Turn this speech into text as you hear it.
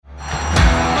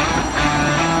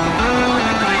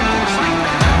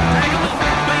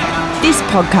This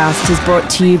podcast is brought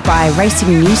to you by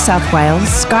Racing New South Wales,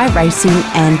 Sky Racing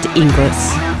and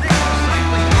Inglis.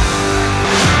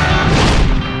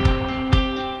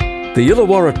 The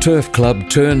Illawarra Turf Club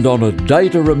turned on a day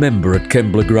to remember at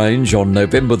Kembla Grange on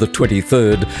November the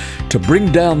 23rd to bring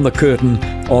down the curtain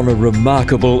on a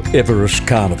remarkable Everest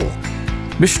Carnival.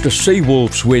 Mr.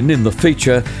 Seawolf's win in the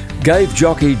feature gave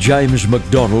jockey James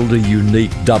McDonald a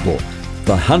unique double,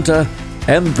 the Hunter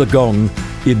and the Gong,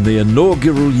 in the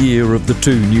inaugural year of the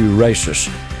two new races.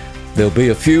 There'll be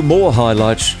a few more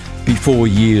highlights before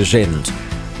year's end.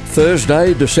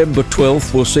 Thursday, December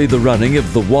 12th, will see the running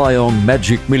of the Wyong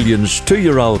Magic Millions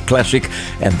 2-year-old Classic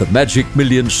and the Magic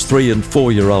Millions 3 and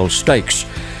 4-year-old Stakes.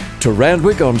 To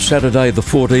Randwick on Saturday the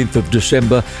 14th of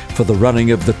December for the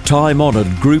running of the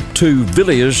time-honoured Group 2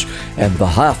 Villiers and the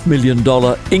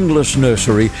 $500,000 Inglis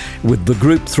Nursery, with the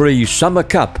Group 3 Summer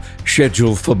Cup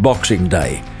scheduled for Boxing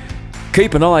Day.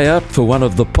 Keep an eye out for one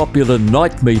of the popular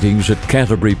night meetings at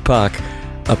Canterbury Park,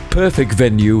 a perfect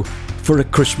venue for a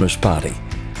Christmas party.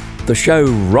 The show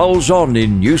rolls on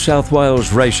in New South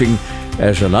Wales racing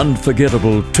as an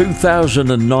unforgettable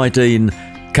 2019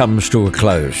 comes to a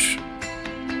close.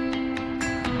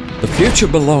 The future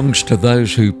belongs to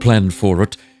those who planned for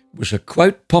it was a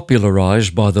quote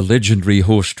popularised by the legendary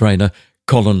horse trainer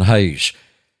Colin Hayes.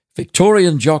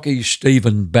 Victorian jockey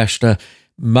Stephen Baster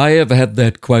may have had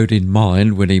that quote in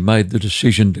mind when he made the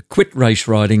decision to quit race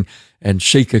riding and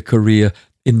seek a career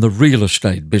in the real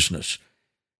estate business.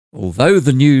 Although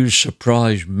the news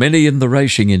surprised many in the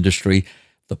racing industry,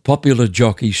 the popular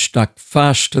jockey stuck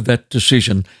fast to that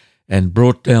decision and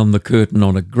brought down the curtain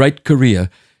on a great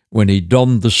career when he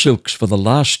donned the silks for the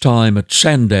last time at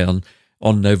Sandown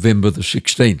on November the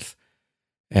 16th.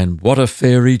 And what a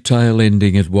fairy tale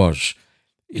ending it was.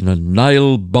 In a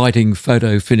nail-biting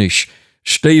photo finish,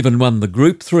 Stephen won the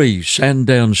Group 3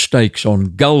 Sandown Stakes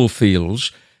on Gull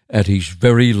Fields at his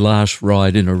very last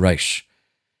ride in a race.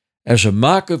 As a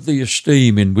mark of the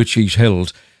esteem in which he's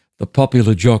held, the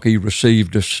popular jockey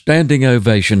received a standing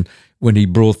ovation when he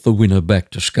brought the winner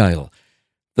back to scale.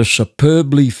 The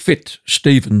superbly fit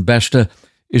Stephen Baster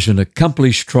is an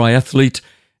accomplished triathlete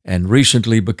and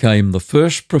recently became the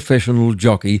first professional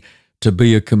jockey to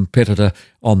be a competitor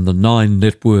on the Nine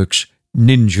Network's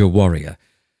Ninja Warrior.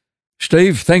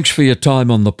 Steve, thanks for your time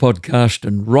on the podcast,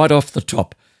 and right off the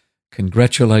top,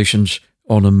 congratulations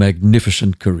on a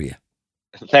magnificent career.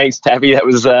 Thanks, Tabby. That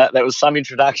was some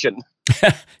introduction.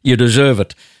 You deserve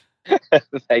it.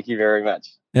 Thank you very much.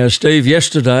 Now, Steve,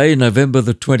 yesterday, November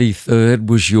the 23rd,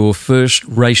 was your first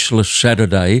raceless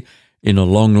Saturday in a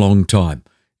long, long time.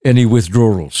 Any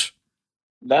withdrawals?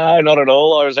 No, not at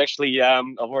all. I was actually,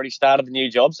 I've already started the new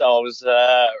job, so I was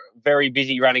very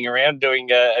busy running around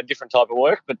doing a different type of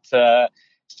work, but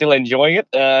still enjoying it.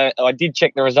 I did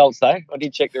check the results, though.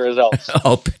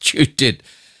 I'll bet you did.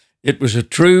 It was a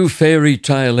true fairy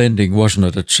tale ending, wasn't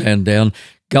it, at Sandown?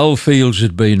 Gullfields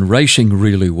had been racing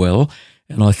really well,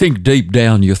 and I think deep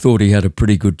down you thought he had a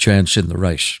pretty good chance in the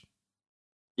race.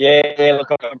 Yeah, look,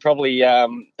 I'm probably, I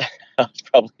was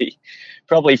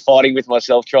probably fighting with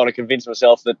myself, trying to convince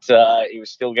myself that he was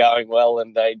still going well,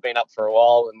 and he'd been up for a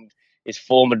while, and his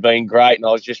form had been great, and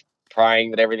I was just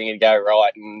praying that everything would go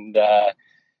right. And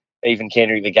even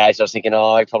entering the gates, I was thinking,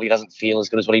 he probably doesn't feel as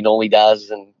good as what he normally does,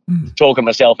 and talking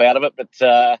myself out of it.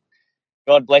 But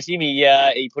God bless him,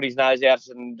 he put his nose out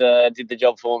and did the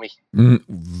job for me.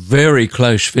 Very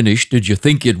close finish. Did you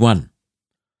think you'd won?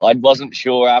 I wasn't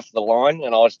sure after the line,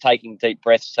 and I was taking deep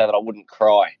breaths so that I wouldn't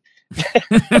cry.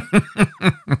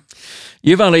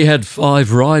 You've only had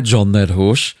 5 rides on that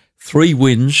horse, 3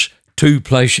 wins, 2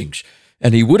 placings,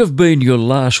 and he would have been your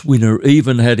last winner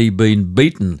even had he been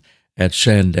beaten at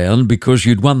Sandown, because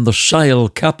you'd won the Sale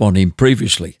Cup on him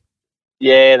previously.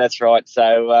 Yeah, that's right.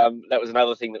 So that was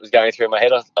another thing that was going through my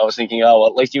head. I was thinking,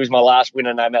 at least he was my last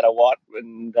winner no matter what.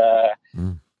 And,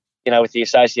 with the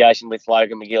association with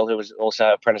Logan McGill, who was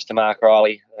also apprentice to Mark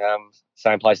Riley,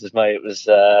 same place as me, it was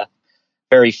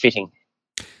very fitting.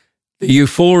 The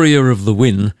euphoria of the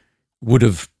win would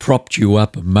have propped you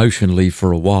up emotionally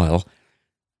for a while,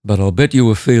 but I'll bet you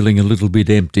were feeling a little bit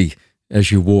empty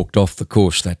as you walked off the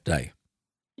course that day.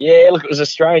 Yeah, look, it was a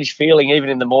strange feeling, even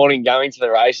in the morning going to the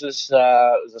races. It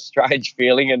was a strange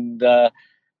feeling, and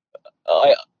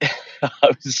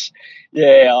it's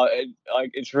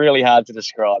really hard to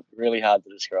describe,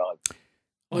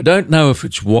 I don't know if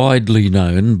it's widely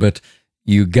known, but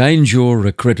you gained your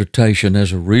accreditation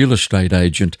as a real estate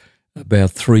agent about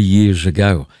 3 years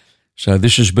ago. So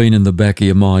this has been in the back of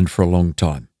your mind for a long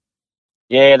time.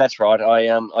 Yeah, that's right.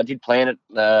 I did plan it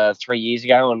 3 years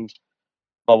ago, and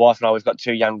my wife and I, we've got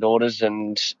 2 young daughters,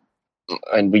 and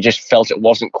we just felt it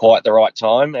wasn't quite the right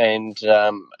time. And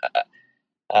Gai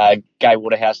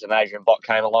Waterhouse and Adrian Bott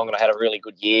came along, and I had a really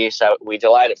good year. So we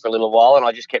delayed it for a little while, and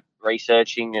I just kept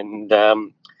researching and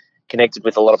connected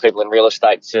with a lot of people in real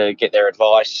estate to get their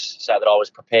advice so that I was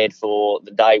prepared for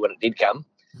the day when it did come.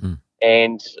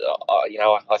 And,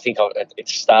 I think it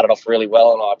started off really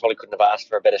well, and I probably couldn't have asked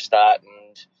for a better start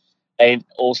and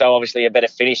also obviously a better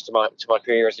finish to my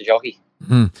career as a jockey.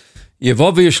 You've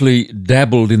obviously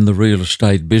dabbled in the real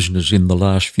estate business in the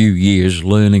last few years,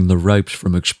 learning the ropes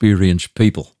from experienced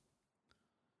people.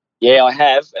 Yeah, I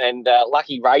have. And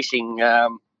Lucky Racing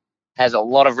has a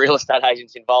lot of real estate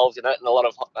agents involved in it, and a lot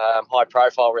of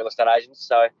high-profile real estate agents.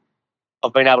 So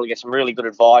I've been able to get some really good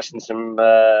advice and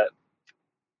a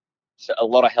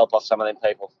lot of help off some of them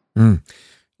people.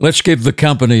 Let's give the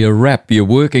company a rap. You're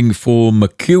working for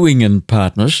McEwing and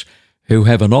Partners, who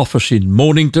have an office in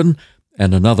Mornington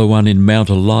and another one in Mount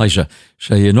Eliza.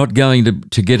 So you're not going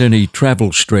to get any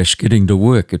travel stress getting to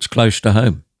work. It's close to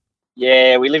home.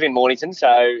 Yeah, we live in Mornington,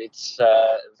 so it's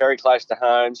very close to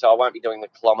home, so I won't be doing the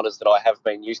kilometres that I have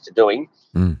been used to doing.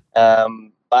 But I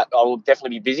will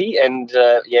definitely be busy. And,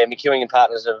 McEwing and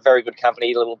Partners are a very good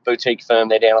company, a little boutique firm.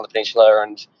 They're down on the peninsula,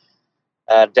 and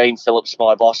Dean Phillips,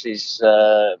 my boss, he's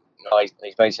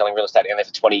been selling real estate down there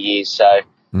for 20 years, so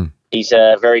he's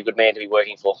a very good man to be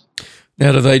working for.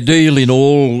 Now, do they deal in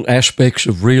all aspects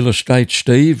of real estate,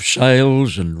 Steve?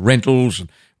 Sales and rentals and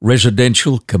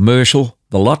residential, commercial,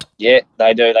 the lot? Yeah,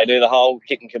 they do. They do the whole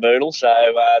kit and caboodle. So,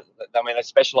 they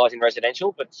specialise in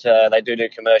residential, but they do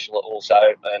commercial also,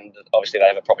 and obviously they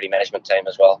have a property management team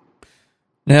as well.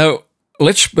 Now,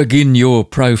 let's begin your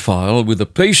profile with a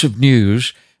piece of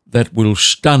news that will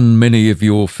stun many of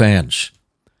your fans.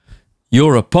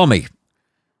 You're a pommy.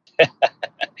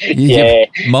 You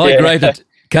migrated,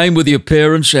 came with your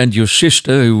parents and your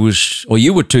sister,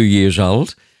 you were 2 years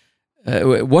old.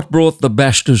 What brought the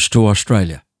Basters to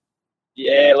Australia?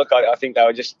 Yeah, look, I think they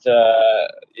were just, they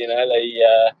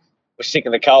were sick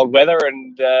of the cold weather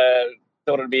and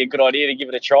thought it'd be a good idea to give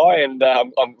it a try, and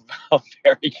I'm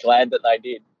very glad that they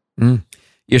did.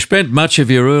 You spent much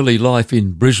of your early life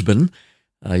in Brisbane.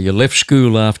 You left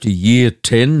school after year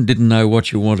 10, didn't know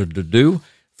what you wanted to do,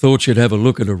 thought you'd have a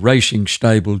look at a racing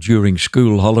stable during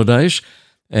school holidays,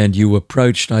 and you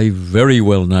approached a very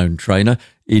well-known trainer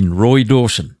in Roy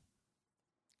Dawson.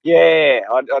 Yeah,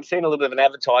 I'd seen a little bit of an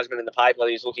advertisement in the paper that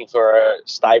he was looking for a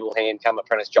stable hand come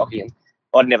apprentice jockey, and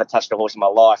I'd never touched a horse in my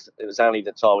life. It was only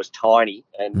that I was tiny,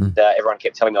 and everyone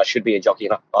kept telling me I should be a jockey,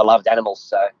 and I loved animals,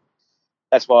 so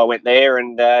that's why I went there,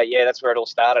 and that's where it all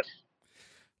started.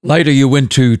 Later you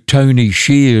went to Tony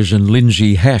Shears and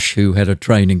Lindsay Hash, who had a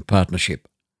training partnership.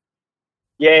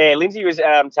 Yeah, Lindsay was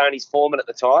Tony's foreman at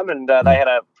the time, and they had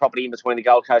a property in between the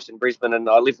Gold Coast and Brisbane, and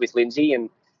I lived with Lindsay, and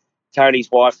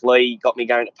Tony's wife Lee got me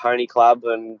going to Pony Club,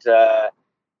 and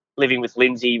living with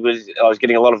Lindsay I was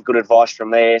getting a lot of good advice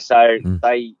from there, so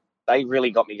they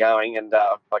really got me going, and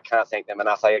I can't thank them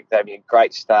enough. They gave me a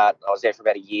great start. I was there for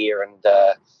about a year, and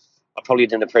I probably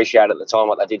didn't appreciate at the time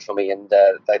what they did for me, and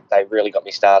they really got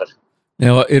me started.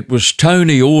 Now, it was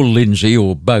Tony or Lindsay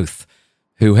or both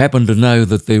who happened to know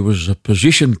that there was a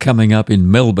position coming up in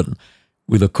Melbourne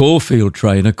with a Caulfield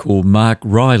trainer called Mark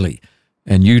Riley,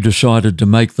 and you decided to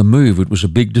make the move. It was a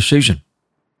big decision.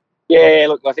 Yeah,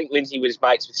 look, I think Lindsay was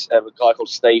mates with a guy called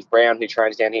Steve Brown, who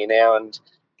trains down here now, and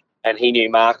he knew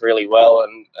Mark really well,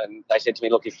 and they said to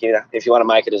me, look, if you want to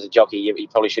make it as a jockey, you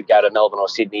probably should go to Melbourne or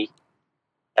Sydney.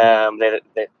 They're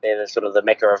the sort of the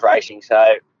mecca of racing. So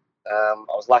I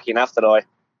was lucky enough that I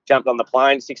jumped on the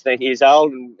plane, 16 years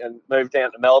old, and moved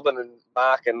down to Melbourne, and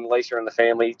Mark and Lisa and the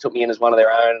family took me in as one of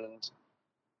their own, and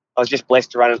I was just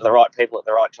blessed to run into the right people at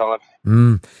the right time.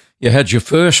 You had your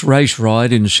first race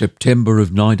ride in September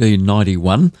of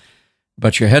 1991,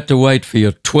 but you had to wait for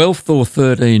your 12th or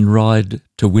 13th ride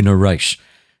to win a race.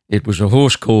 It was a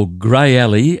horse called Grey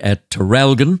Alley at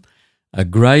Terralgan, a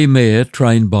grey mare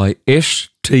trained by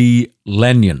S.T.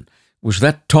 Lanyon. Was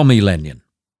that Tommy Lanyon?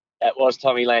 That was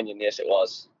Tommy Lanyon, yes, it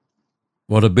was.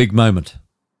 What a big moment.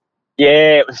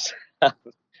 Yeah, it was.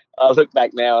 I look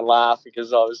back now and laugh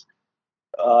because I was,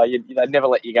 they'd never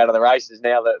let you go to the races.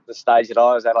 Now the stage that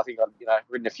I was at, I think I'd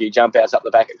ridden a few jump outs up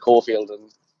the back at Caulfield,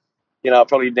 and I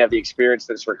probably didn't have the experience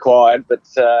that's required, but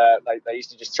they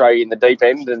used to just throw you in the deep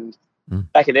end, and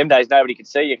back in them days nobody could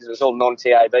see you because it was all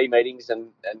non-TAB meetings and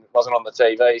it wasn't on the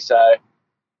TV. So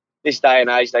this day and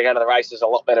age they go to the races a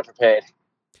lot better prepared.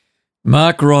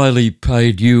 Mark Riley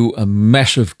paid you a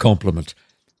massive compliment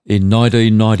in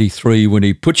 1993 when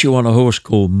he put you on a horse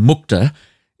called Mukta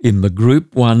in the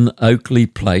Group 1 Oakleigh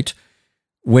Plate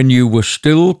when you were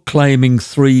still claiming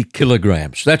 3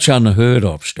 kilograms. That's unheard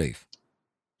of, Steve.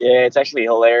 Yeah, it's actually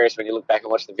hilarious when you look back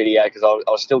and watch the video, because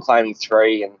I was still claiming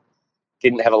 3 and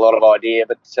didn't have a lot of idea.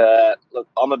 But look,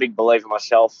 I'm a big believer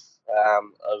myself,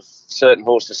 of certain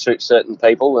horses suit certain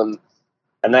people, and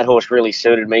that horse really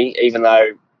suited me, even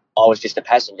though I was just a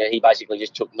passenger. He basically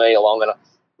just took me along, and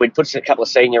we'd put a couple of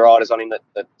senior riders on him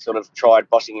that sort of tried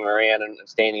bossing him around and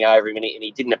standing over him, and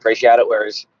he didn't appreciate it,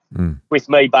 whereas with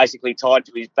me basically tied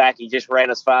to his back, he just ran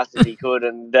as fast as he could.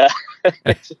 And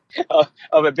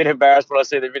I'm a bit embarrassed when I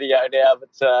see the video now,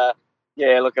 but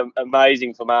yeah, look,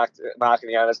 amazing for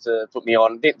marketing owners to put me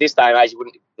on. This day and age,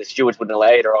 the stewards wouldn't allow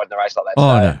you to ride in the race like that.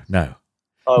 Oh, so no.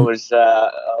 I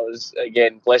was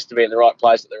again blessed to be in the right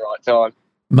place at the right time.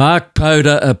 Mark part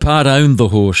owned the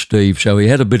horse, Steve, so he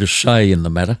had a bit of say in the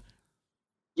matter.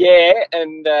 Yeah,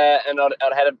 and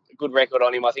I'd had a good record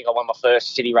on him. I think I won my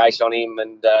first city race on him,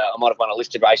 and I might have won a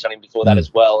listed race on him before that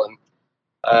as well. And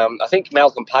I think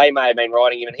Malcolm Pay may have been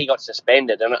riding him, and he got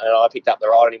suspended, and I picked up the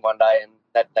ride on him one day, and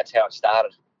that's how it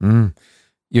started.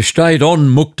 You stayed on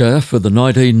Mukta for the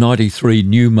 1993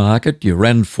 Newmarket. You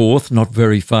ran 4th, not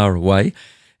very far away.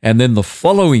 And then the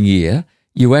following year,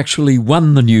 you actually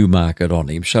won the Newmarket on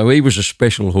him. So he was a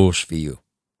special horse for you.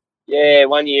 Yeah,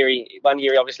 one year he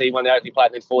obviously won the Oakleigh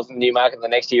Plate and then 4th in the Newmarket. And the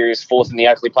next year he was 4th in the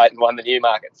Oakleigh Plate and won the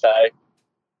Newmarket. So,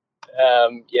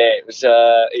 it was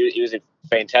a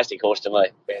fantastic horse to me.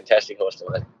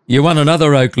 You won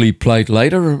another Oakleigh Plate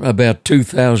later, about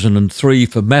 2003,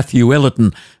 for Matthew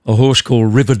Ellerton, a horse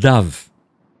called River Dove.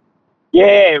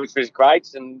 Yeah, which was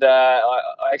great, and I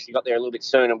actually got there a little bit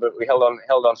sooner, but we held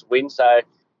on to win. So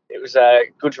it was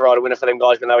good to ride a winner for them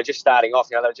guys when they were just starting off.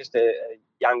 They were just a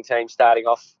young team starting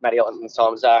off, Matty Ellerton and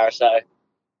Simon Zara. So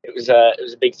it was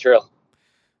a big thrill.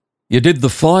 You did the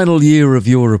final year of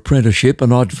your apprenticeship,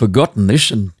 and I'd forgotten this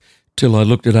until I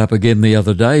looked it up again the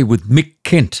other day, with Mick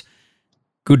Kent.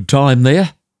 Good time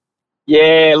there?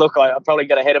 Yeah, look, I probably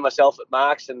got ahead of myself at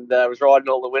Marks and was riding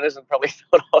all the winners and probably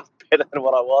thought I was better than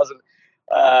what I was. And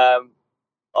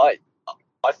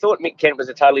I thought Mick Kent was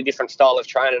a totally different style of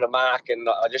trainer to Mark, and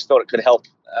I just thought it could help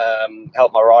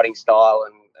my riding style.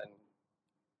 And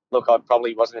look, I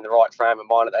probably wasn't in the right frame of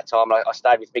mind at that time. I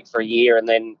stayed with Mick for a year, and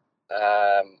then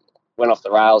went off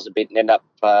the rails a bit and ended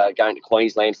up going to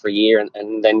Queensland for a year,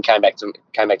 and then came back to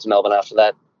Melbourne after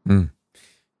that.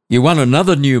 You won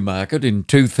another Newmarket in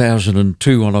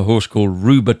 2002 on a horse called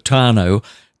Rubertano,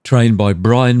 trained by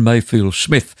Brian Mayfield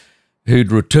Smith,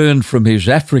 who'd returned from his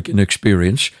African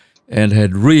experience and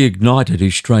had reignited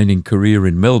his training career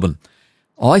in Melbourne.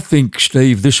 I think,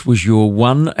 Steve, this was your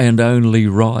one and only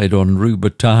ride on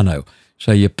Rubertano,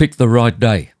 so you picked the right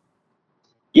day.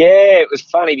 Yeah, it was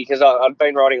funny because I'd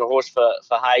been riding a horse for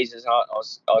Hayes. I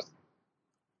was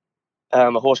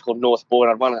a horse called Northbourne.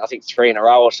 I'd won, I think, 3 in a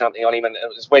row or something on him, and it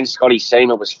was when Scotty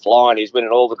Seamer was flying. He was winning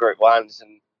all the Group 1s,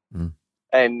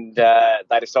 and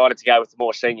they decided to go with the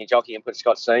more senior jockey and put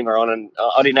Scott Seamer on, and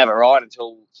I didn't have a ride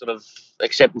until sort of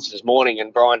acceptance this morning,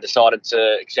 and Brian decided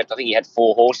to accept. I think he had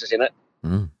 4 horses in it,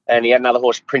 and he had another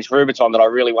horse, Prince Ruberton, that I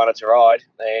really wanted to ride,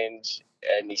 and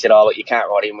he said, "Oh, look, you can't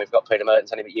ride him. We've got Peter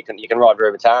Mertens on him, but you can ride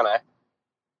Rubertano."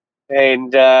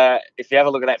 And if you have a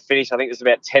look at that finish, I think there's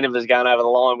about 10 of us going over the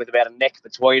line with about a neck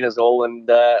between us all. And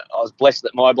I was blessed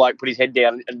that my bloke put his head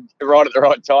down and right at the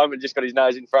right time and just got his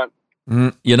nose in front.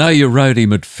 You know, you rode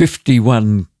him at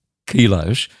 51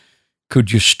 kilos.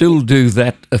 Could you still do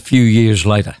that a few years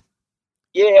later?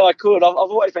 Yeah, I could. I've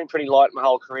always been pretty light my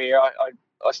whole career.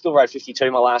 I still rode 52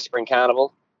 my last spring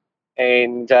carnival.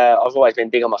 And I've always been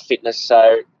big on my fitness,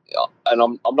 so and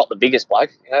I'm not the biggest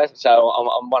bloke, so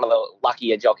I'm one of the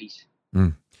luckier jockeys.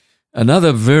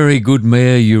 Another very good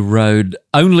mare you rode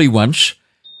only once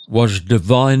was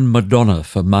Divine Madonna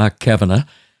for Mark Kavanagh,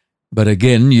 but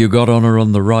again you got on her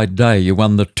on the right day. You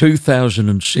won the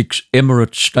 2006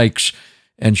 Emirates Stakes,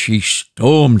 and she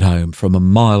stormed home from a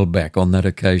mile back on that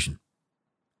occasion.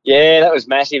 Yeah, that was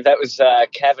massive. That was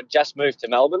Cav had just moved to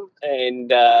Melbourne,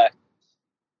 and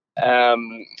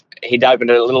he'd opened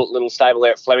a little stable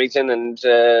there at Flemington, and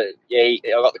I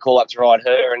got the call up to ride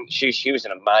her, and she was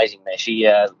an amazing mare. She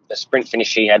the sprint finish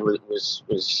she had was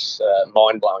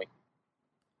mind blowing.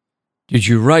 Did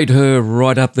you rate her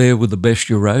right up there with the best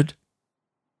you rode?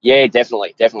 Yeah,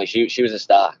 definitely. She was a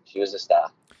star.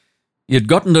 You'd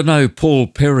gotten to know Paul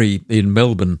Perry in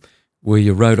Melbourne, where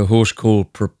you rode a horse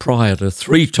called Proprietor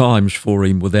 3 times for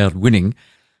him without winning.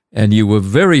 And you were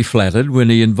very flattered when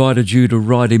he invited you to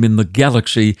ride him in the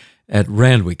Galaxy at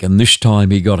Randwick, and this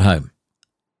time he got home.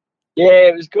 Yeah,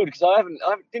 it was good because I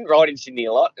didn't ride in Sydney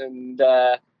a lot, and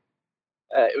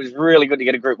it was really good to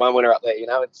get a Group 1 winner up there.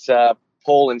 It's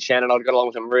Paul and Shannon. I'd got along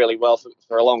with them really well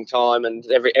for a long time, and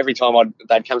every time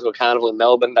they'd come to a carnival in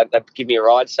Melbourne, they'd give me a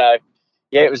ride. So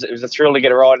yeah, it was a thrill to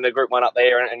get a ride in the Group 1 up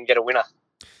there and get a winner.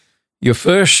 Your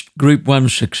first Group 1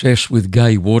 success with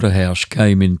Gai Waterhouse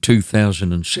came in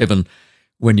 2007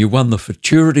 when you won the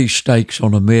Futurity Stakes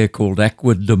on a mare called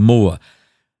Aqua de Moor.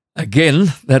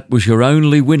 Again, that was your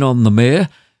only win on the mare,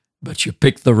 but you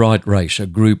picked the right race, a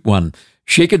Group 1.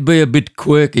 She could be a bit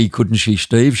quirky, couldn't she,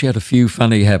 Steve? She had a few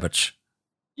funny habits.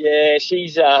 Yeah,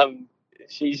 she's got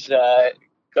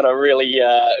a really,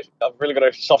 I've really got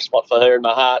a soft spot for her in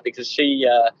my heart, because she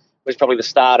was probably the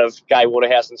start of Gai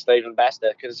Waterhouse and Stephen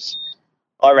Baster, because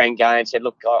I rang Gai and said,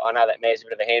 look, I know that mare's a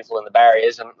bit of a handful in the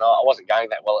barriers, and I wasn't going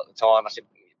that well at the time. I said,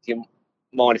 do you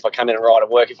mind if I come in and ride at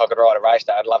work? If I could ride a race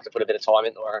day, I'd love to put a bit of time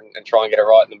into her and try and get her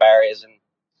right in the barriers and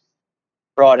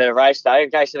ride her race day.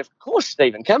 And Gai said, of course,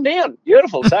 Stephen, come down.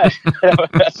 Beautiful. So,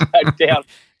 down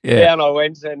I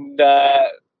went, and that's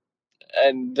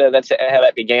how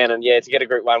that began. And yeah, to get a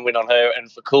Group 1 win on her,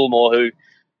 and for Coolmore, who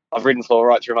I've ridden for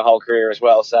right through my whole career as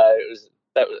well. So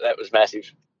that was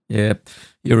massive. Yeah.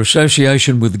 Your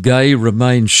association with Gai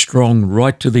remained strong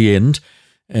right to the end,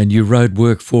 and you rode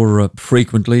work for her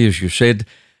frequently, as you said.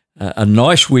 A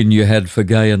nice win you had for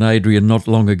Gai and Adrian not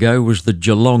long ago was the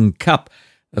Geelong Cup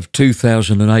of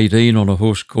 2018 on a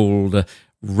horse called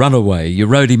Runaway. You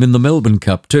rode him in the Melbourne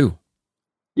Cup too.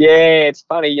 Yeah, it's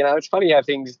funny. It's funny how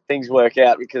things work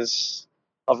out, because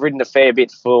I've ridden a fair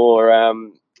bit for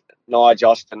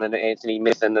Nigel Austin and Anthony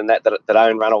Mithen and that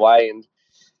own Runaway,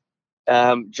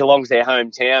 and Geelong's their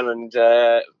hometown, and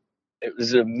it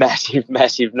was a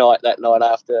massive night that night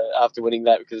after winning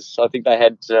that, because I think they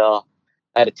had a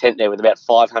tent there with about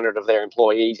 500 of their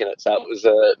employees in it, so it was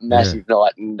a massive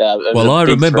night. And well, I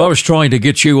remember I was trying to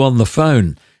get you on the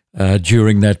phone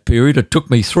during that period. It took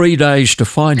me 3 days to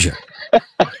find you.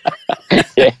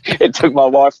 Yeah, it took my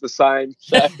wife the same.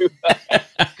 So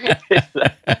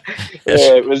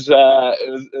it was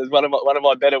one of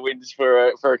my better wins for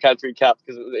a country cup,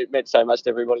 because it meant so much to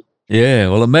everybody. Yeah,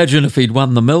 well, imagine if he'd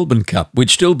won the Melbourne Cup, we'd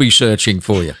still be searching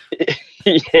for you.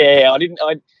 Yeah,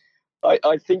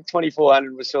 I think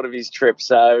 2400 was sort of his trip,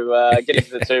 so getting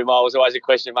to the 2 mile was always a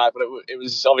question mark, but it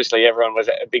was obviously, everyone was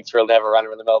a big thrill to have a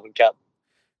runner in the Melbourne Cup.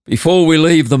 Before we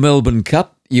leave the Melbourne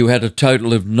Cup, you had a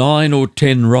total of 9 or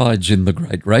 10 rides in the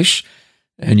great race,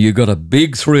 and you got a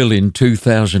big thrill in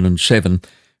 2007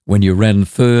 when you ran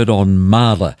third on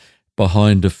Marla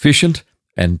behind Efficient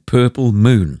and Purple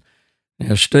Moon.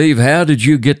 Now, Steve, how did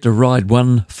you get to ride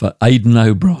one for Aidan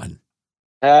O'Brien?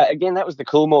 Again, that was the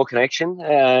Coolmore connection,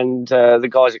 and the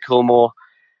guys at Coolmore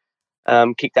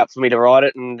kicked up for me to ride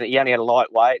it, and he only had a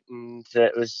lightweight, and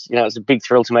it was a big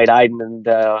thrill to meet Aidan, and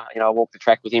I walked the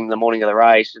track with him the morning of the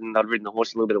race, and I'd ridden the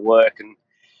horse a little bit of work, and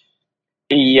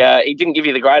he didn't give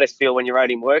you the greatest feel when you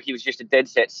rode him work. He was just a dead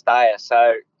set stayer,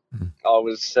 so I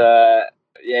was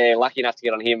lucky enough to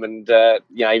get on him, and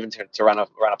even to run a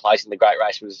place in the great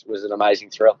race was an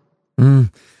amazing thrill.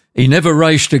 He never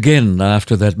raced again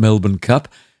after that Melbourne Cup.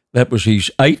 That was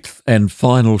his 8th and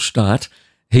final start.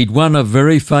 He'd won a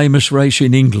very famous race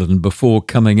in England before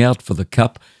coming out for the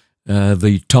Cup,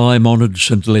 the time-honoured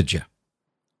St Ledger.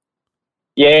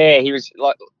 Yeah, he was,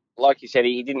 like you said,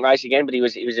 he didn't race again, but he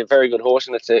was a very good horse,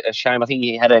 and it's a shame. I think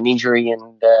he had an injury,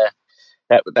 and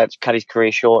that cut his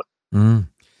career short.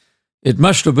 It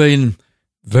must have been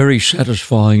very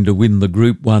satisfying to win the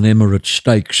Group 1 Emirates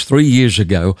Stakes 3 years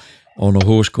ago on a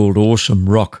horse called Awesome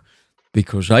Rock,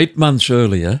 because 8 months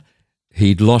earlier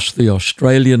he'd lost the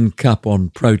Australian Cup on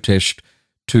protest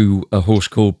to a horse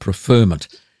called Preferment.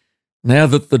 Now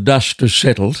that the dust has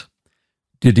settled,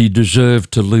 did he deserve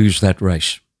to lose that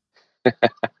race?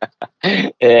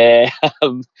 Yes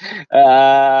and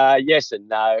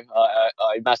no.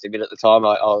 I must admit at the time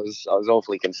I was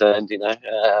awfully concerned, and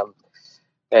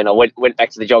I went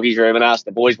back to the jockeys room and asked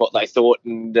the boys what they thought,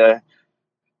 and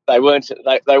they weren't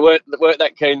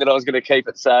that keen that I was going to keep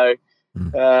it. So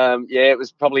it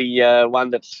was probably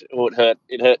one it hurt.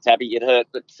 It hurt Tabby. It hurt,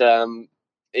 but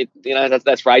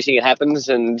that's racing. It happens,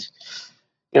 and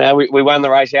we won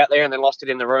the race out there and then lost it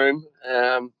in the room.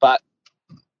 But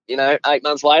 8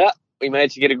 months later, we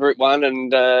managed to get a Group 1,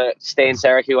 and Stan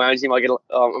Sarek, who owns him,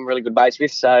 I'm really good mates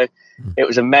with. So it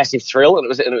was a massive thrill, and it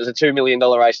was a $2 million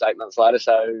race 8 months later.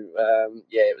 So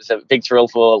it was a big thrill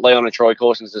for Leon and Troy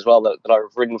Corsons as well that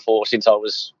I've ridden for since I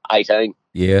was 18.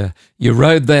 Yeah, you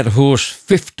rode that horse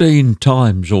 15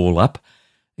 times all up.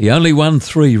 He only won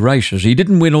 3 races. He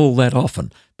didn't win all that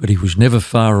often, but he was never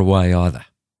far away either.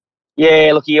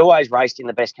 Yeah, look, he always raced in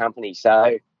the best company.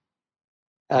 So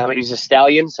he was a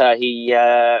stallion, so he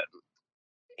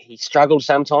struggled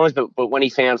sometimes, but when he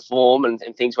found form and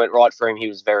things went right for him, he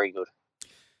was very good.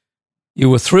 You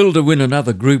were thrilled to win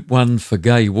another Group 1 for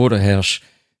Gai Waterhouse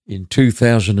in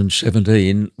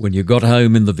 2017 when you got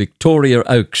home in the Victoria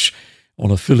Oaks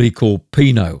on a filly called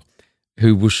Pinot,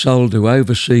 who was sold to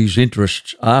overseas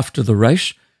interests after the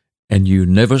race, and you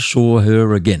never saw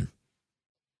her again.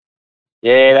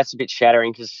 Yeah, that's a bit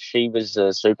shattering because she was a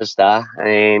superstar.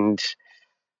 And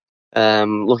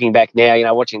looking back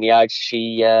now, watching the Oaks,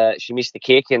 she missed the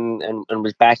kick and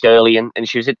was back early, and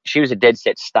she was a dead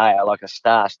set stayer, like a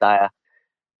star stayer.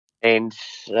 And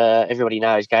everybody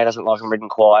knows Gai doesn't like them ridden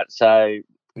quiet. So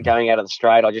going out of the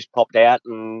straight, I just popped out,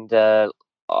 and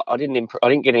I didn't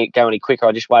go any quicker.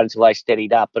 I just waited until they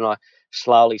steadied up, and I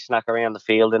slowly snuck around the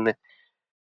field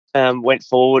and went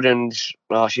forward. And she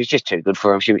was just too good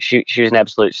for him. She was an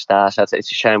absolute star. So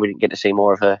it's a shame we didn't get to see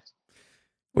more of her.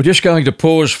 We're just going to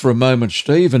pause for a moment,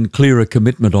 Steve, and clear a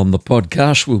commitment on the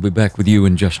podcast. We'll be back with you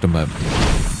in just a moment.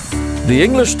 The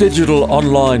English digital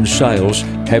online sales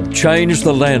have changed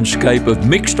the landscape of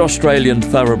mixed Australian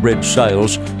thoroughbred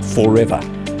sales forever.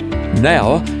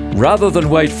 Now, rather than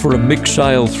wait for a mixed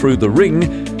sale through the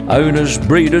ring, owners,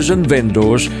 breeders and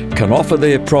vendors can offer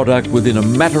their product within a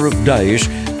matter of days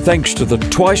thanks to the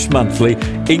twice-monthly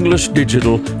English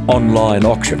digital online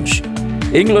auctions.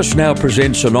 English now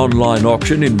presents an online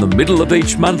auction in the middle of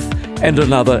each month and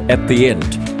another at the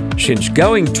end. Since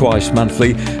going twice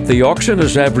monthly, the auction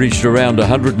has averaged around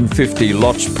 150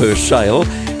 lots per sale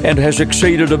and has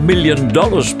exceeded $1 million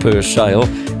per sale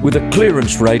with a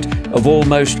clearance rate of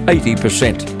almost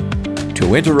 80%.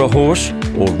 To enter a horse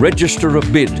or register a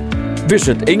bid,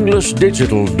 visit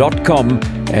englishdigital.com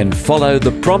and follow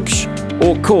the prompts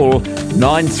or call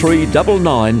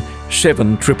 9399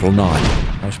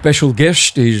 7999. Our special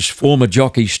guest is former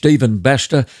jockey Stephen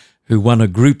Baster, who won a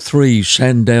Group 3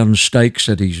 Sandown Stakes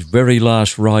at his very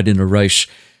last ride in a race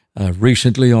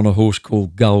recently on a horse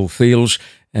called Gull Fields,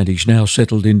 and he's now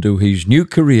settled into his new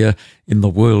career in the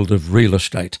world of real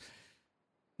estate.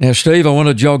 Now, Steve, I want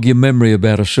to jog your memory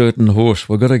about a certain horse.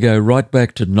 We've got to go right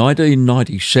back to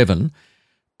 1997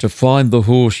 to find the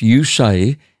horse you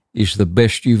say is the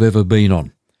best you've ever been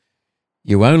on.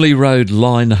 You only rode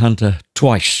Line Hunter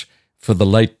twice for the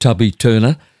late Tubby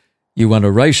Turner. You won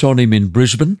a race on him in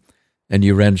Brisbane, and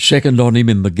you ran second on him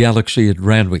in the Galaxy at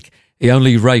Randwick. He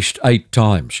only raced 8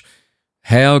 times.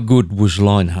 How good was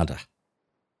Line Hunter?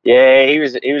 Yeah, he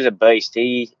was a beast.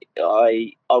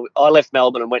 I left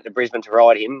Melbourne and went to Brisbane to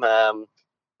ride him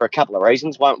for a couple of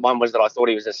reasons. One was that I thought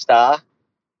he was a star,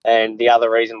 and the other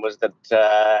reason was that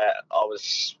I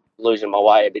was losing my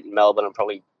way a bit in Melbourne and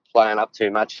probably playing up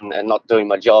too much and not doing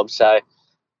my job. So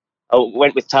I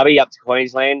went with Tubby up to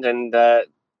Queensland, and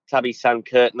Tubby's son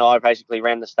Kurt and I basically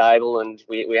ran the stable, and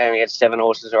we only had 7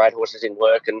 horses or 8 horses in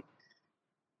work, and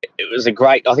it was a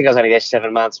great. I think I was only there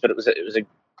 7 months, but it was a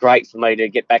great for me to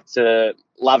get back to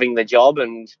loving the job.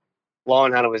 And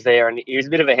Lion Hunter was there, and he was a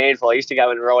bit of a handful. I used to go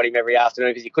and ride him every afternoon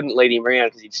because you couldn't lead him around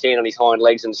because he'd stand on his hind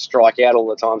legs and strike out all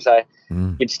the time. So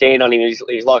you'd stand on him.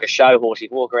 He was like a show horse.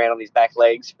 He'd walk around on his back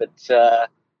legs, but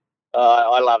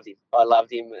I loved him. I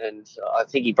loved him, and I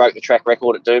think he broke the track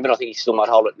record at Doomben. I think he still might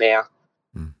hold it now.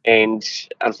 And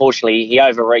unfortunately, he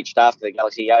overreached after the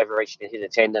Galaxy. He overreached in his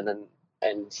attendant,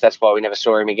 and that's why we never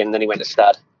saw him again. And then he went to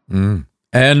stud.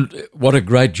 And what a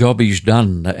great job he's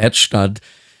done at stud.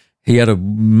 He had a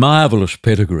marvellous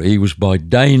pedigree. He was by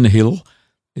Dane Hill.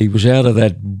 He was out of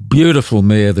that beautiful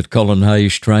mare that Colin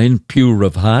Hayes trained, Pure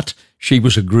of Heart. She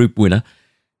was a group winner.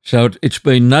 So it's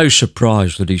been no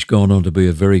surprise that he's gone on to be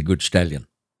a very good stallion.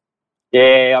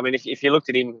 Yeah, I mean, if you looked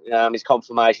at him, his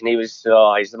conformation, he's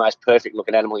the most perfect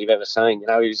looking animal you've ever seen. He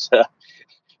was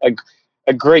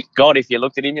a Greek god if you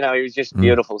looked at him. He was just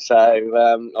beautiful. So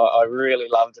I really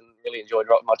loved and really enjoyed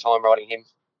my time riding him.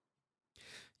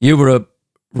 You were a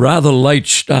rather late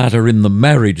starter in the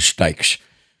marriage stakes.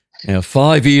 Now,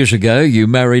 5 years ago, you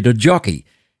married a jockey,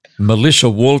 Melissa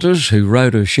Walters, who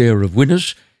rode her share of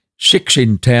winners, 6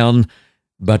 in town,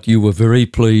 but you were very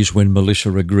pleased when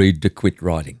Melissa agreed to quit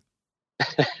riding.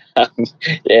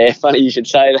 Yeah, funny you should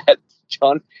say that,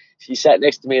 John. She sat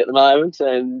next to me at the moment,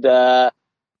 and as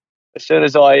soon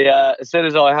as I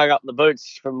hung up the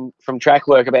boots from track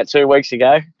work about 2 weeks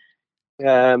ago,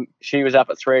 she was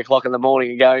up at 3 o'clock in the morning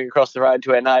and going across the road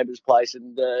to our neighbour's place,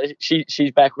 and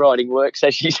she's back riding work, so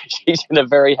she's in a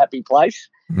very happy place.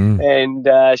 And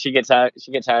she gets home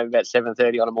about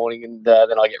 7:30 on a morning, and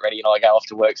then I get ready and I go off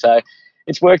to work. So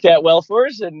it's worked out well for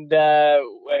us, and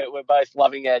we're both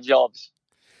loving our jobs.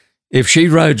 If she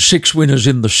rode 6 winners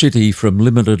in the city from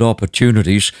limited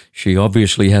opportunities, she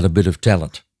obviously had a bit of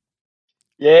talent.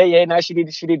 Yeah, no, she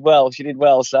did well.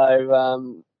 So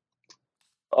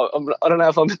I don't know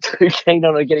if I'm too keen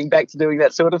on her getting back to doing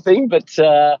that sort of thing, but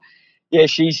Yeah,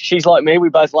 she's like me. We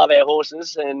both love our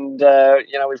horses, and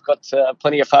we've got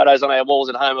plenty of photos on our walls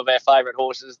at home of our favourite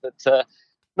horses that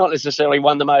not necessarily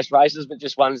won the most races, but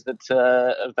just ones that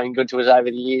have been good to us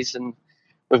over the years. And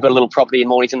we've got a little property in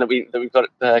Mornington that we've got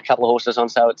a couple of horses on,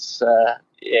 so it's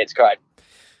great.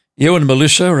 You and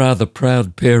Melissa are the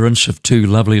proud parents of two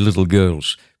lovely little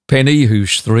girls, Penny,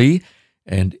 who's 3,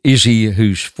 and Izzy,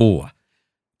 who's 4.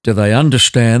 Do they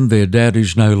understand their dad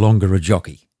is no longer a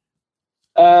jockey?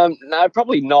 No,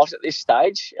 probably not at this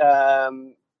stage.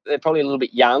 They're probably a little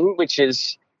bit young, which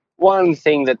is one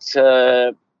thing that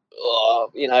that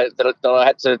I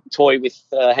had to toy with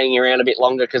hanging around a bit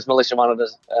longer, because Melissa wanted to,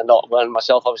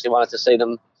 myself obviously wanted to see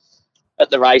them at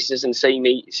the races and see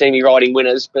me riding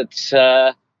winners. But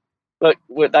look,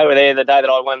 they were there the day that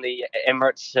I won the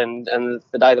Emirates and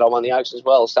the day that I won the Oaks as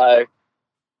well. So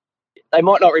they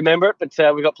might not remember it, but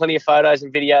we've got plenty of photos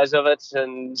and videos of it,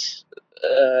 and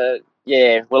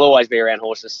we'll always be around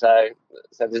horses. So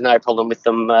there's no problem with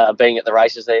them being at the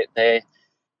races. Their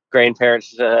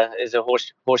grandparents is a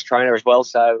horse trainer as well,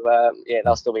 so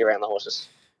they'll still be around the horses.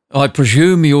 I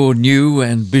presume your new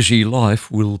and busy life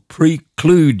will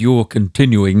preclude your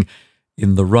continuing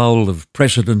in the role of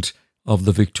president of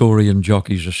the Victorian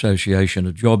Jockeys Association,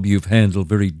 a job you've handled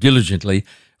very diligently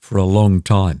for a long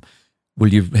time.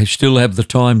 Will you still have the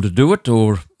time to do it,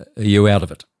 or are you out of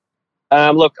it?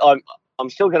 Look, I'm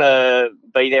still going to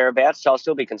be thereabouts, so I'll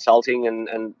still be consulting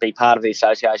and be part of the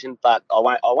association, but I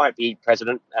won't be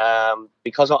president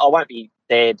because I won't be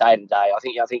there day to day. I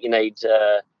think you need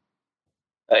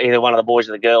either one of the boys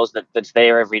or the girls that's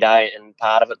there every day and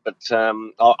part of it. But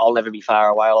I'll never be far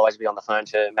away. I'll always be on the phone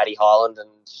to Maddie Highland, and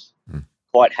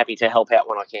quite happy to help out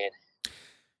when I can.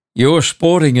 Your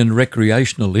sporting and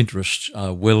recreational interests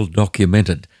are well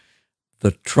documented.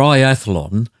 The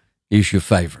triathlon is your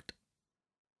favourite.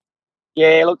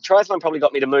 Yeah, look, triathlon probably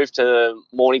got me to move to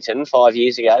Mornington 5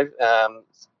 years ago.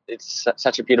 It's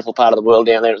such a beautiful part of the world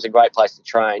down there. It was a great place to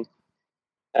train.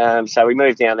 So we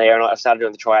moved down there, and I started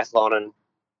doing the triathlon, and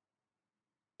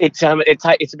it's a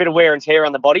bit of wear and tear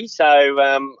on the body. So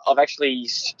I've actually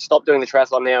stopped doing the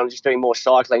triathlon now and just doing more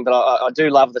cycling. But I do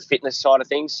love the fitness side of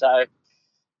things. So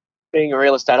being a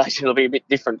real estate agent will be a bit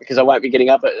different, because I won't be getting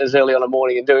up as early on the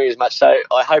morning and doing as much. So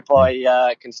I hope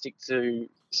I can stick to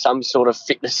some sort of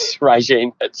fitness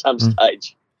regime at some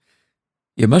stage.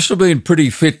 You must have been pretty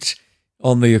fit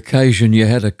on the occasion you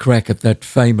had a crack at that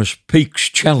famous Peaks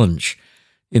Challenge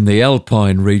in the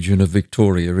Alpine region of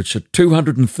Victoria. It's a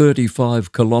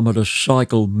 235-kilometre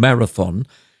cycle marathon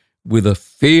with a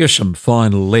fearsome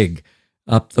final leg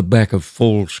up the back of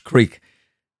Falls Creek.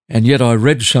 And yet I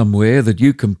read somewhere that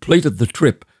you completed the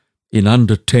trip in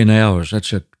under 10 hours.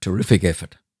 That's a terrific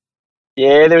effort.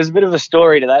 Yeah, there was a bit of a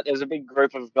story to that. There was a big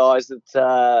group of guys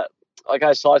that I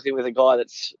go cycling with a guy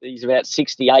he's about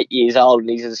 68 years old, and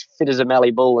he's as fit as a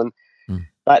Mallee bull. And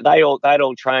they'd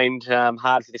all trained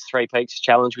hard for this Three Peaks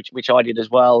challenge, which I did as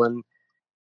well. And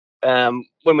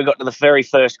when we got to the very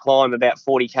first climb, about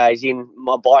 40 k's in,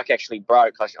 my bike actually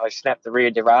broke. I snapped the rear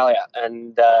derailleur,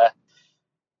 and I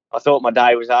thought my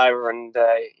day was over. And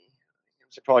I'm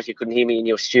surprised you couldn't hear me in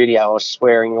your studio. I was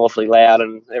swearing awfully loud,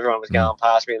 and everyone was going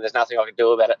past me, and there's nothing I could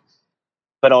do about it.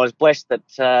 But I was blessed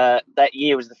that that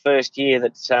year was the first year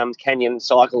that Canyon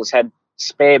Cycles had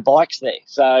spare bikes there.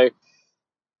 So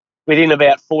within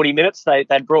about 40 minutes,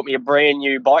 they'd brought me a brand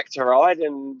new bike to ride,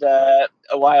 and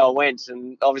away I went.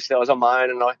 And obviously I was on my own,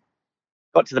 and I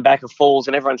got to the back of Falls,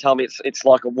 and everyone told me it's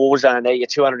like a war zone there. You're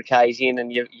 200 k's in,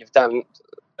 and you've done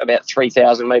about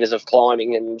 3,000 metres of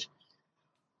climbing, and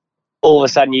all of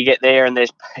a sudden you get there and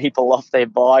there's people off their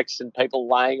bikes and people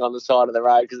laying on the side of the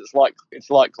road, because it's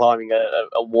like climbing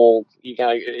a wall.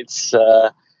 It's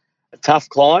a tough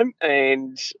climb,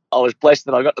 and I was blessed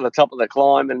that I got to the top of the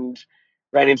climb and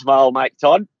ran into my old mate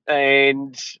Todd,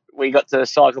 and we got to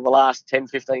cycle the last 10,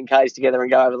 15 k's together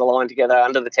and go over the line together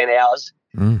under the 10 hours,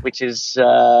 which was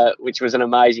an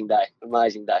amazing day.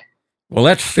 Well,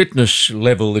 that fitness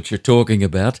level that you're talking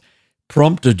about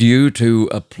prompted you to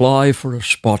apply for a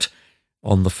spot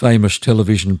on the famous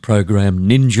television program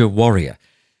Ninja Warrior.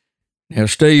 Now,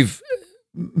 Steve,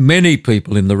 many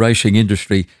people in the racing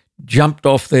industry jumped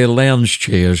off their lounge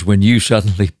chairs when you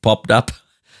suddenly popped up.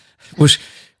 Was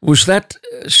that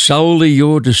solely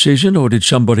your decision, or did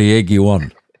somebody egg you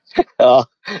on? I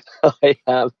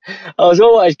was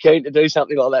always keen to do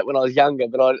something like that when I was younger,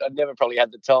 but I'd never probably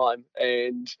had the time,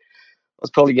 and I was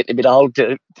probably getting a bit old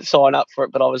to sign up for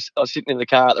it. But I was sitting in the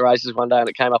car at the races one day, and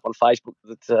it came up on Facebook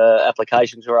that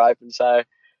applications were open. So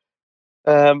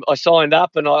I signed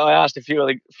up and I asked a few of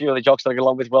the jocks that I get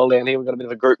along with well down here. We got a bit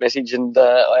of a group message, and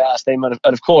I asked them, and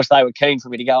of course they were keen for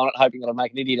me to go on it, hoping that I'd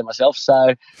make an idiot of myself.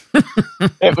 So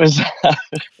it was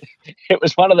it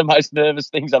was one of the most nervous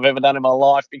things I've ever done in my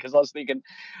life, because I was thinking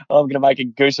I'm going to make a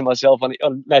goose of myself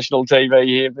on national TV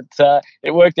here, but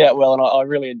it worked out well, and I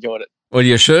really enjoyed it. Well,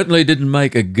 you certainly didn't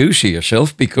make a goose of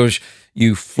yourself, because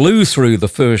you flew through the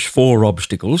first 4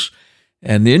 obstacles.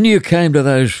 And then you came to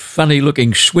those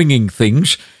funny-looking swinging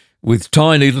things with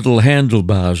tiny little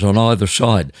handlebars on either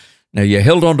side. Now, you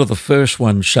held on to the first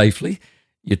one safely.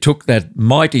 You took that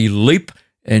mighty leap,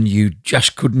 and you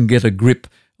just couldn't get a grip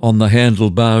on the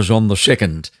handlebars on the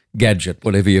second gadget,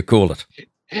 whatever you call it.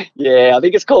 Yeah, I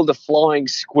think it's called the flying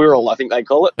squirrel, I think they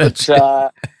call it. But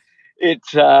it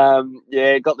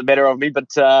got the better of me.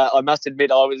 But I must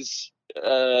admit, I was...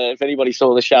 if anybody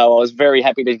saw the show, I was very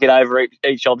happy to get over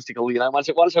each obstacle. You know, once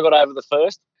I got over the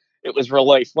first, it was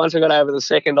relief. Once I got over the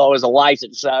second, I was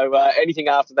elated. So anything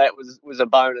after that was a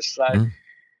bonus. So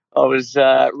I was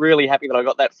really happy that I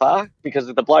got that far, because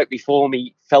the bloke before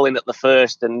me fell in at the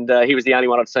first, and he was the only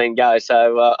one I'd seen go.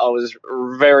 So I was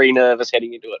very nervous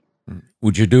heading into it.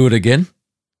 Would you do it again?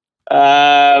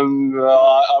 I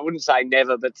wouldn't say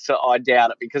never, but I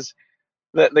doubt it, because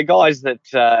the guys that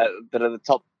are the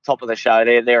top of the show,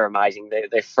 they're amazing.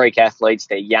 They're freak athletes.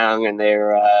 They're young, and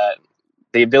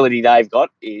the ability they've got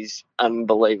is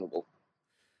unbelievable.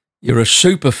 You're a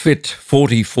super fit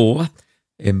 44,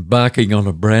 embarking on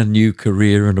a brand new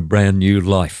career and a brand new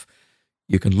life.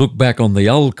 You can look back on the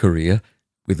old career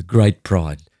with great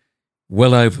pride.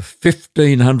 Well over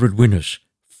 1,500 winners,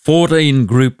 14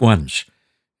 Group 1s,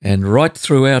 and right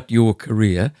throughout your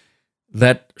career,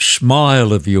 that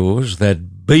smile of yours,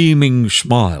 that beaming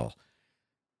smile,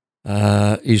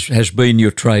 has been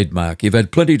your trademark. You've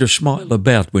had plenty to smile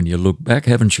about when you look back,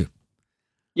 haven't you?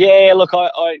 Yeah, look,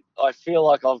 I feel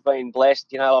like I've been blessed.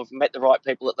 You know, I've met the right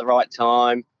people at the right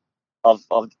time. I've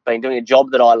been doing a job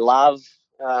that I love.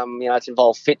 You know, it's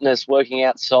involved fitness, working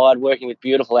outside, working with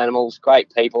beautiful animals,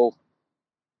 great people.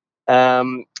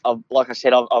 Like I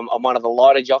said, I'm one of the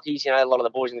lighter jockeys. You know, a lot of the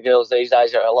boys and the girls these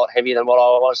days are a lot heavier than what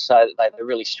I was, so they're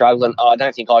really struggling. I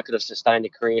don't think I could have sustained a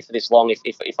career for this long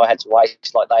if I had to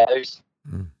waste like they do.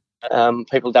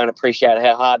 People don't appreciate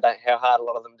how hard a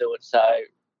lot of them do it. So,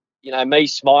 you know, me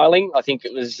smiling, I think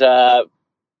it was, it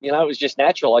was just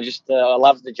natural. I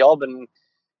loved the job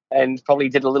and probably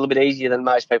did it a little bit easier than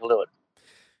most people do it.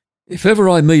 If ever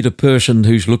I meet a person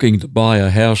who's looking to buy a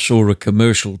house or a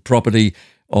commercial property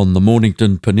on the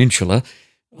Mornington Peninsula,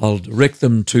 I'll direct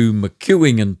them to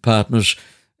McEwing and Partners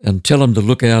and tell them to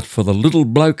look out for the little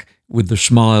bloke with the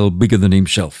smile bigger than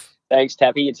himself. Thanks,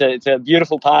 Tappy. It's a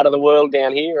beautiful part of the world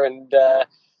down here, and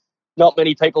not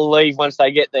many people leave once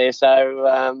they get there. So,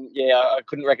 I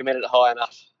couldn't recommend it high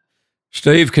enough.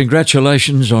 Steve,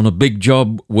 congratulations on a big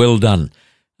job. Well done.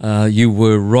 You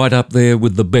were right up there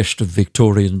with the best of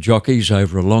Victorian jockeys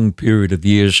over a long period of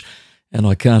years, and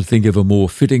I can't think of a more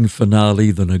fitting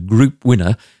finale than a group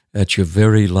winner at your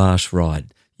very last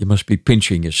ride. You must be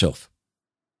pinching yourself.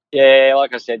 Yeah,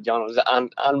 like I said, John, it was an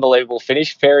unbelievable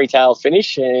finish, fairy tale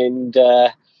finish, and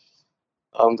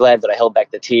I'm glad that I held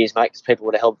back the tears, mate, because people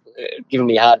would have given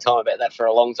me a hard time about that for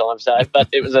a long time. So, but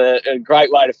it was a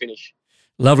great way to finish.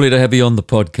 Lovely to have you on the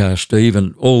podcast, Steve,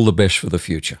 and all the best for the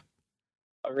future.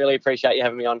 I really appreciate you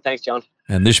having me on. Thanks, John.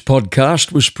 And this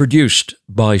podcast was produced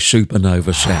by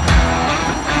Supernova Sound.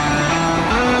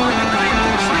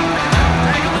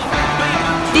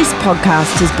 This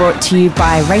podcast is brought to you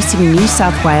by Racing New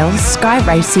South Wales, Sky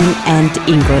Racing and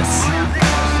Inglis.